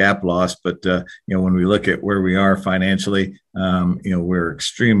to a GAAP loss. But when we look at where we are financially, we're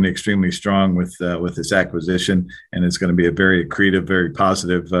extremely, extremely strong with this acquisition, and it's going to be a very accretive, very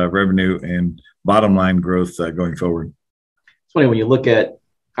positive revenue and bottom line growth going forward. It's funny when you look at,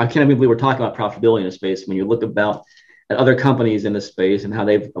 I can't believe we're talking about profitability in the space. When you look at other companies in the space and how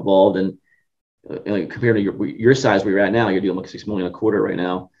they've evolved, and compared to your size where you're at now, you're doing like $6 million a quarter right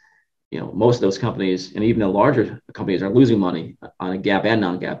now. Most of those companies, and even the larger companies, are losing money on a GAAP and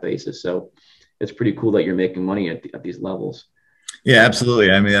non-GAAP basis. So it's pretty cool that you're making money at these levels. Yeah,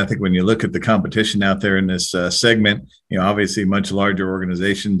 absolutely. I mean, I think when you look at the competition out there in this segment, obviously much larger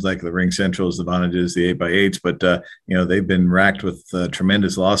organizations like the RingCentrals, the Vonages, the 8x8s, but they've been racked with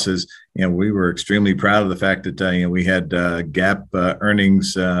tremendous losses. We were extremely proud of the fact that we had GAAP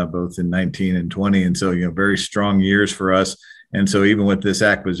earnings both in 19 and 20, and so very strong years for us. And so even with this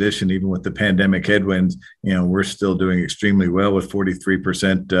acquisition, even with the pandemic headwinds, we're still doing extremely well with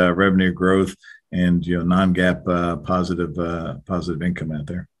 43% revenue growth and non-GAAP positive income out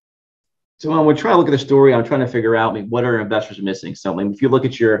there. So when we try to look at the story, I'm trying to figure out what are investors missing. So if you look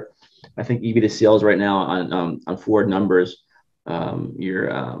at your, I think EV to sales right now on forward numbers,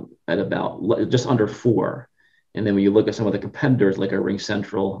 you're at about just under 4. And then when you look at some of the competitors like a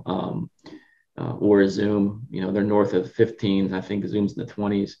RingCentral or a Zoom, they're north of 15. I think Zoom's in the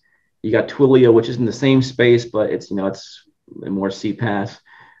 20s. You got Twilio, which is in the same space, but it's it's more CPaaS.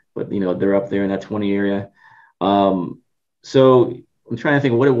 But they're up there in that 20 area. So I'm trying to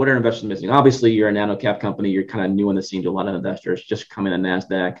think, what are investors missing? Obviously, you're a nano cap company. You're kind of new in the scene to a lot of investors, just coming to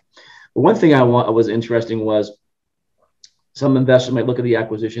NASDAQ. But one thing was interesting was some investors might look at the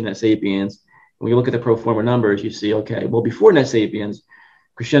acquisition at NetSapiens. When you look at the pro forma numbers, you see, okay, well, before NetSapiens,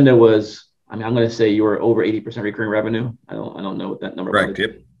 Crexendo was, I'm going to say you were over 80% recurring revenue. I don't know what that number was. Correct.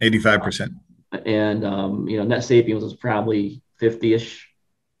 Yep. 85%. And NetSapiens was probably 50-ish.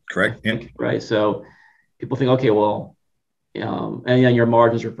 Correct. Yeah. Right. So people think, okay, well, and your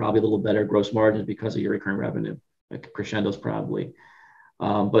margins are probably a little better, gross margins, because of your recurring revenue. Like Crexendo's probably.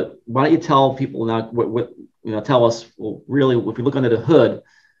 But why don't you tell people now? Tell us, well, really, if we look under the hood,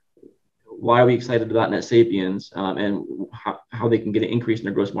 why are we excited about NetSapiens and how they can get an increase in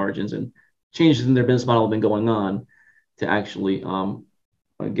their gross margins and changes in their business model have been going on to actually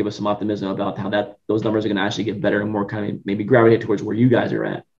give us some optimism about how those numbers are going to actually get better and more kind of maybe gravitate towards where you guys are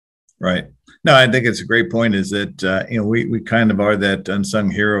at. Right. No, I think it's a great point, is that, we kind of are that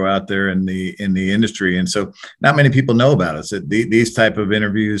unsung hero out there in the industry. And so not many people know about us. These type of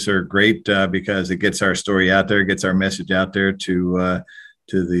interviews are great because it gets our story out there, gets our message out there to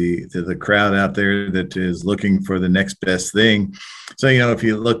the crowd out there that is looking for the next best thing. So, if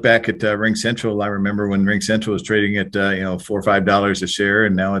you look back at RingCentral, I remember when RingCentral was trading at, $4 or $5 a share,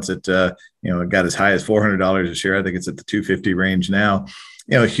 and now it's at, it got as high as $400 a share. I think it's at the $250 range now.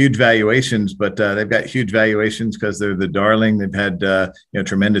 Huge valuations, but they've got huge valuations because they're the darling. They've had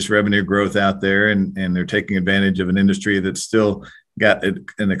tremendous revenue growth out there, and they're taking advantage of an industry that's still got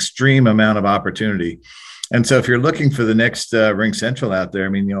an extreme amount of opportunity. And so if you're looking for the next RingCentral out there,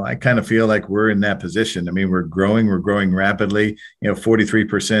 I kind of feel like we're in that position. We're growing rapidly,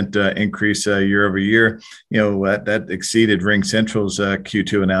 43% increase year over year. That exceeded RingCentral's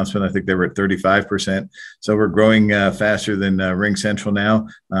Q2 announcement. I think they were at 35%. So we're growing faster than RingCentral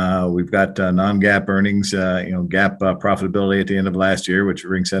now. We've got non-GAAP earnings, GAAP profitability at the end of last year, which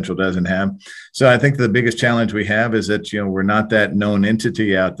RingCentral doesn't have. So I think the biggest challenge we have is that, we're not that known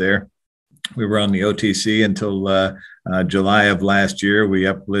entity out there. We were on the OTC until July of last year. We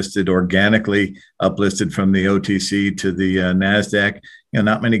organically uplisted from the OTC to the NASDAQ.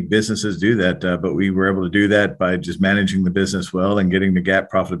 Not many businesses do that, but we were able to do that by just managing the business well and getting the GAAP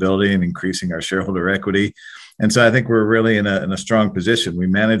profitability and increasing our shareholder equity. And so I think we're really in a strong position. We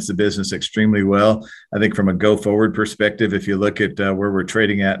manage the business extremely well. I think from a go forward perspective, if you look at where we're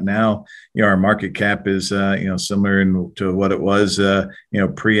trading at now, our market cap is similar to what it was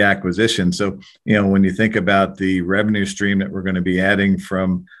pre-acquisition. So when you think about the revenue stream that we're going to be adding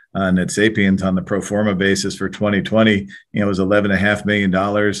from NetSapiens on the pro forma basis for 2020, it was $11.5 million,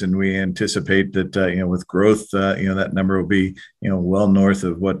 and we anticipate that with growth, that number will be well north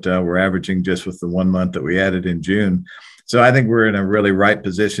of what we're averaging just with the 1 month that we added in June. So I think we're in a really right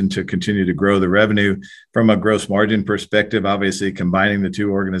position to continue to grow the revenue. From a gross margin perspective, obviously combining the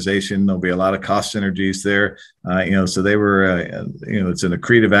two organizations, there'll be a lot of cost synergies there. So they were, it's an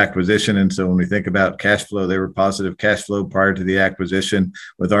accretive acquisition. And so when we think about cash flow, they were positive cash flow prior to the acquisition.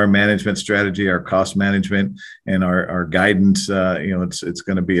 With our management strategy, our cost management, and our guidance, it's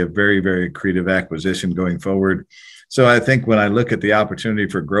going to be a very, very accretive acquisition going forward. So I think when I look at the opportunity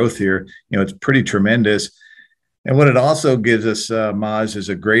for growth here, it's pretty tremendous. And what it also gives us, Maj, is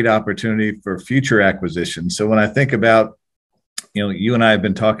a great opportunity for future acquisitions. So when I think about, you and I have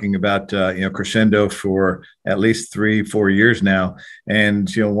been talking about, Crexendo for at least 3-4 years now.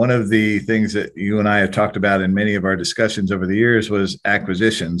 And, one of the things that you and I have talked about in many of our discussions over the years was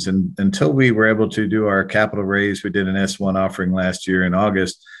acquisitions. And until we were able to do our capital raise, we did an S1 offering last year in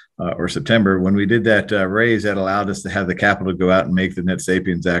August or September. When we did that raise, that allowed us to have the capital to go out and make the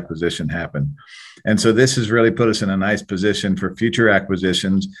NetSapiens acquisition happen. And so this has really put us in a nice position for future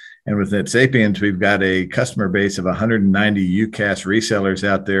acquisitions. And with NetSapiens, we've got a customer base of 190 UCaaS resellers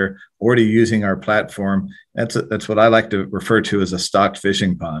out there already using our platform. That's what I like to refer to as a stocked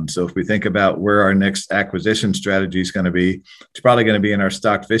fishing pond. So if we think about where our next acquisition strategy is going to be, it's probably going to be in our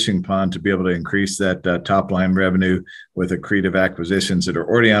stocked fishing pond to be able to increase that top line revenue with accretive acquisitions that are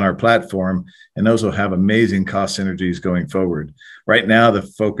already on our platform. And those will have amazing cost synergies going forward. Right now, the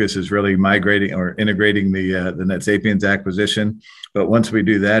focus is really migrating or integrating the NetSapiens acquisition. But once we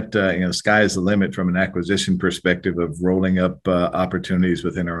do that, sky is the limit from an acquisition perspective of rolling up opportunities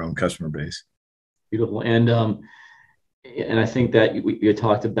within our own customer base. Beautiful. And I think that you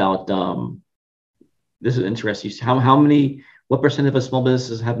talked about, this is interesting. What percent of small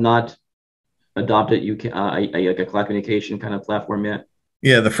businesses have not adopted a cloud communication kind of platform yet?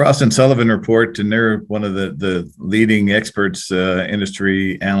 Yeah, the Frost & Sullivan report, and they're one of the leading experts,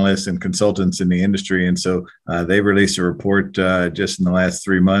 industry analysts and consultants in the industry. And so they released a report just in the last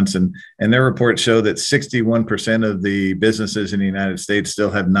 3 months. And their report showed that 61% of the businesses in the United States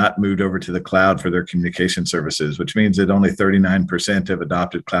still have not moved over to the cloud for their communication services, which means that only 39% have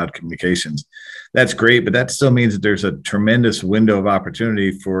adopted cloud communications. That's great, but that still means that there's a tremendous window of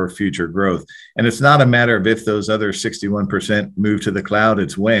opportunity for future growth. And it's not a matter of if those other 61% move to the cloud,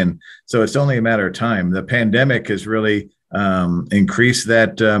 it's when. So it's only a matter of time. The pandemic has really increased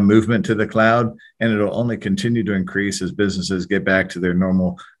that movement to the cloud, and it'll only continue to increase as businesses get back to their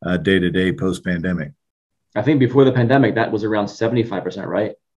normal day-to-day post-pandemic. I think before the pandemic, that was around 75%,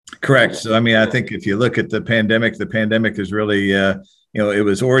 right? Correct. So, I think if you look at the pandemic is really, it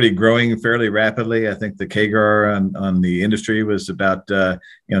was already growing fairly rapidly. I think the CAGR on the industry was about, 9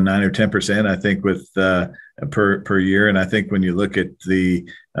 or 10%, I think, with per year. And I think when you look at the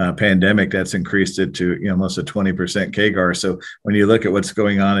pandemic, that's increased it to almost a 20% CAGR. So when you look at what's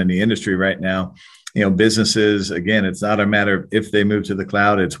going on in the industry right now, businesses, again, it's not a matter of if they move to the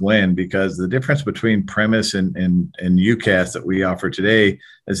cloud, it's when, because the difference between premise and UCaaS that we offer today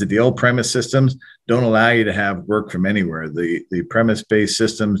is that the old premise systems don't allow you to have work from anywhere. The premise-based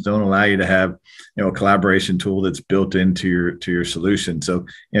systems don't allow you to have, a collaboration tool that's built into your solution. So,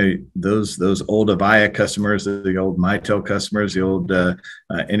 those old Avaya customers, the old Mitel customers, the old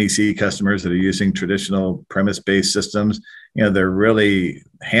NEC customers that are using traditional premise-based systems, they're really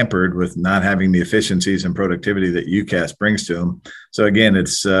hampered with not having the efficiencies and productivity that UCaaS brings to them. So again,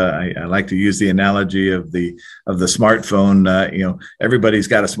 it's I like to use the analogy of the smartphone. Everybody's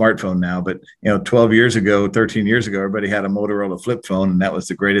got a smartphone now, but 12 years ago, 13 years ago, everybody had a Motorola flip phone, and that was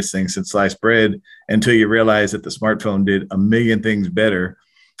the greatest thing since sliced bread, until you realize that the smartphone did a million things better.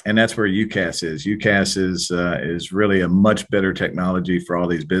 And that's where UCaaS is. UCaaS is really a much better technology for all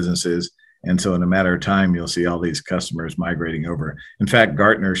these businesses. And so in a matter of time, you'll see all these customers migrating over. In fact,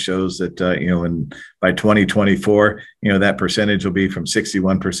 Gartner shows that, by 2024, that percentage will be from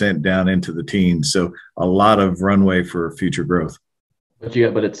 61% down into the teens. So a lot of runway for future growth. But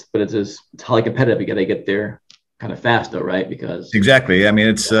it's highly competitive. You got to get there kind of fast though, right? Because exactly. I mean,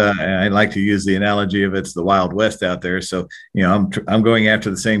 it's I like to use the analogy of it's the Wild West out there. So, you know, I'm going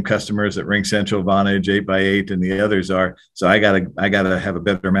after the same customers that Ring Central, Vonage, 8x8, and the others are. So I gotta have a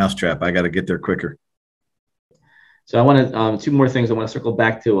better mousetrap. I gotta get there quicker. So I want to two more things. I want to circle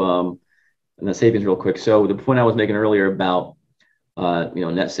back to Net Sapiens real quick. So the point I was making earlier about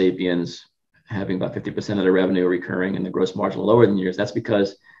Net Sapiens having about 50% of their revenue recurring and the gross margin lower than yours. That's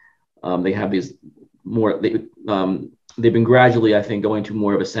because they have these more. They've been gradually, I think, going to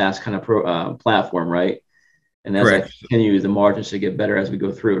more of a SaaS kind of platform, right? And as that continues, the margins should get better as we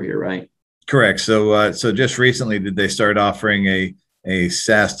go through here, right? Correct. So just recently, did they start offering a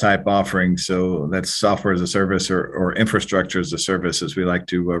SaaS type offering? So that's software as a service or infrastructure as a service, as we like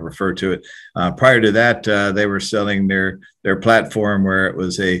to refer to it. Prior to that, they were selling their platform where it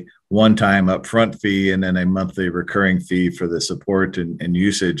was a one-time upfront fee and then a monthly recurring fee for the support and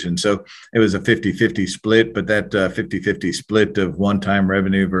usage. And so it was a 50-50 split, but that 50-50 split of one-time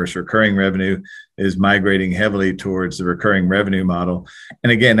revenue versus recurring revenue is migrating heavily towards the recurring revenue model.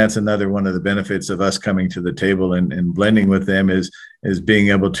 And again, that's another one of the benefits of us coming to the table and blending with them is being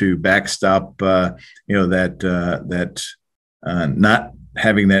able to backstop, that not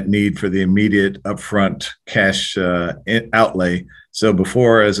having that need for the immediate upfront cash outlay. So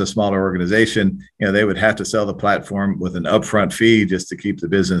before, as a smaller organization, they would have to sell the platform with an upfront fee just to keep the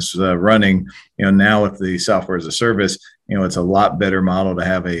business running. Now with the software as a service, it's a lot better model to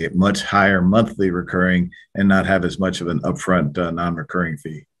have a much higher monthly recurring and not have as much of an upfront non-recurring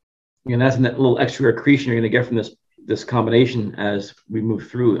fee. And that's a little extra accretion you're going to get from this combination as we move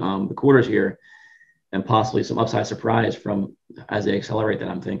through the quarters here, and possibly some upside surprise from as they accelerate that,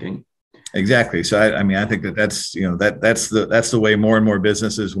 I'm thinking. Exactly. So I think that's the way more and more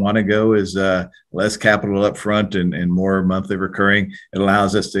businesses want to go is less capital up front and more monthly recurring. It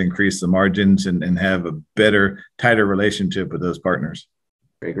allows us to increase the margins and have a better, tighter relationship with those partners.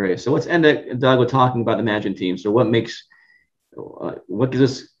 Very great. So let's end it, Doug, with talking about the management team. So what gives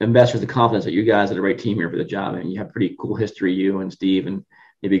us investors the confidence that you guys are the right team here for the job? And you have pretty cool history, you and Steve, and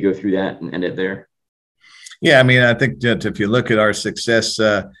maybe go through that and end it there. Yeah, I mean, I think that if you look at our success,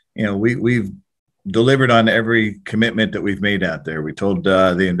 we've delivered on every commitment that we've made out there. We told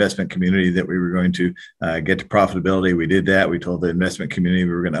the investment community that we were going to get to profitability. We did that. We told the investment community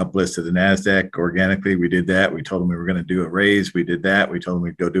we were going to uplist to the NASDAQ organically. We did that. We told them we were going to do a raise. We did that. We told them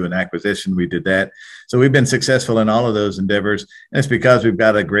we'd go do an acquisition. We did that. So we've been successful in all of those endeavors. And it's because we've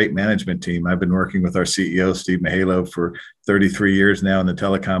got a great management team. I've been working with our CEO, Steve Mihaylo, for 33 years now in the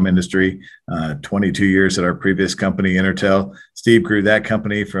telecom industry, 22 years at our previous company, Intertel. Steve grew that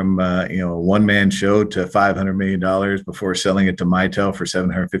company from a one-man show to $500 million before selling it to Mitel for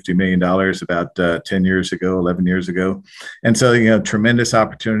 $750 million about 10 years ago, 11 years ago. And so, tremendous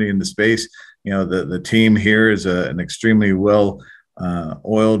opportunity in the space. The team here is an extremely well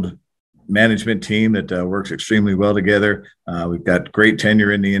oiled management team that works extremely well together. We've got great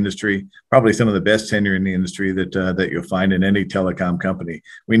tenure in the industry, probably some of the best tenure in the industry that you'll find in any telecom company.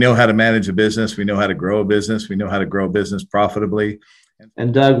 We know how to manage a business. We know how to grow a business. We know how to grow a business profitably.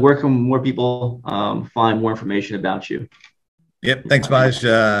 And Doug, where can more people find more information about you? Yep. Thanks, Maj.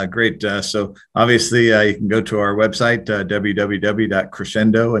 Great. So obviously you can go to our website,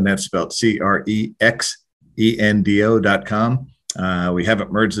 www.crexendo, and that's spelled CREXENDO.com. We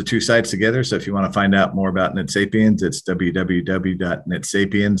haven't merged the two sites together. So if you want to find out more about NetSapiens, it's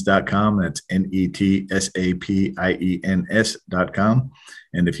www.netsapiens.com. That's NETSAPIENS.com.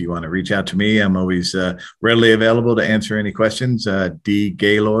 And if you want to reach out to me, I'm always readily available to answer any questions.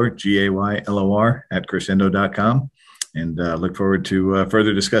 dgaylor, GAYLOR at Crexendo.com. And look forward to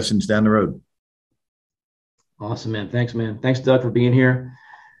further discussions down the road. Awesome, man. Thanks, man. Thanks, Doug, for being here.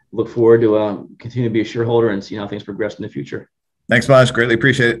 Look forward to continue to be a shareholder and see how things progress in the future. Thanks, Maj. Greatly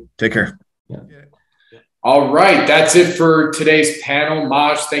appreciate it. Take care. Yeah. All right. That's it for today's panel.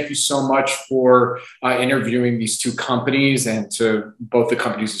 Maj, thank you so much for interviewing these two companies, and to both the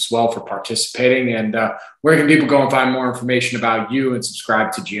companies as well for participating. And where can people go and find more information about you and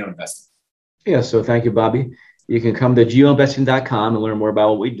subscribe to GeoInvesting? Yeah. So thank you, Bobby. You can come to geoinvesting.com and learn more about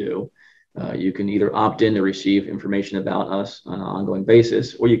what we do. You can either opt in to receive information about us on an ongoing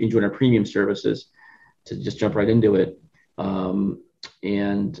basis, or you can join our premium services to just jump right into it.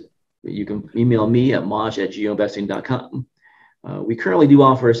 And you can email me at maj@geoinvesting.com. We currently do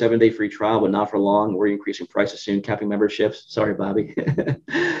offer a 7-day free trial, but not for long. We're increasing prices soon, capping memberships. Sorry, Bobby.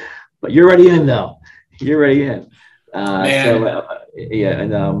 But you're already in, though. You're already in.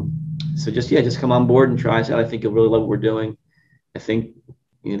 So just come on board and try us out. I think you'll really love what we're doing. I think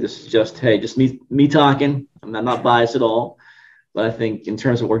this is just me talking. I'm not biased at all. But I think in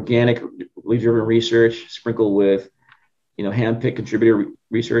terms of organic belief-driven research sprinkled with, hand-picked contributor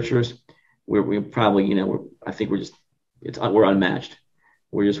researchers. We're probably, I think we're unmatched.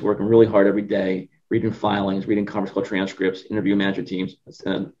 We're just working really hard every day, reading filings, reading conference call transcripts, interview management teams. It's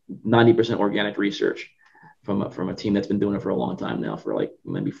 90% organic research from a team that's been doing it for a long time now, for like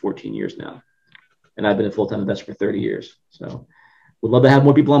maybe 14 years now. And I've been a full-time investor for 30 years. So we'd love to have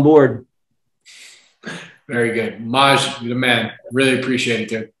more people on board. Very good. Maj, the man. Really appreciate it,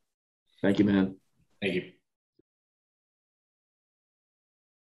 dude. Thank you, man. Thank you.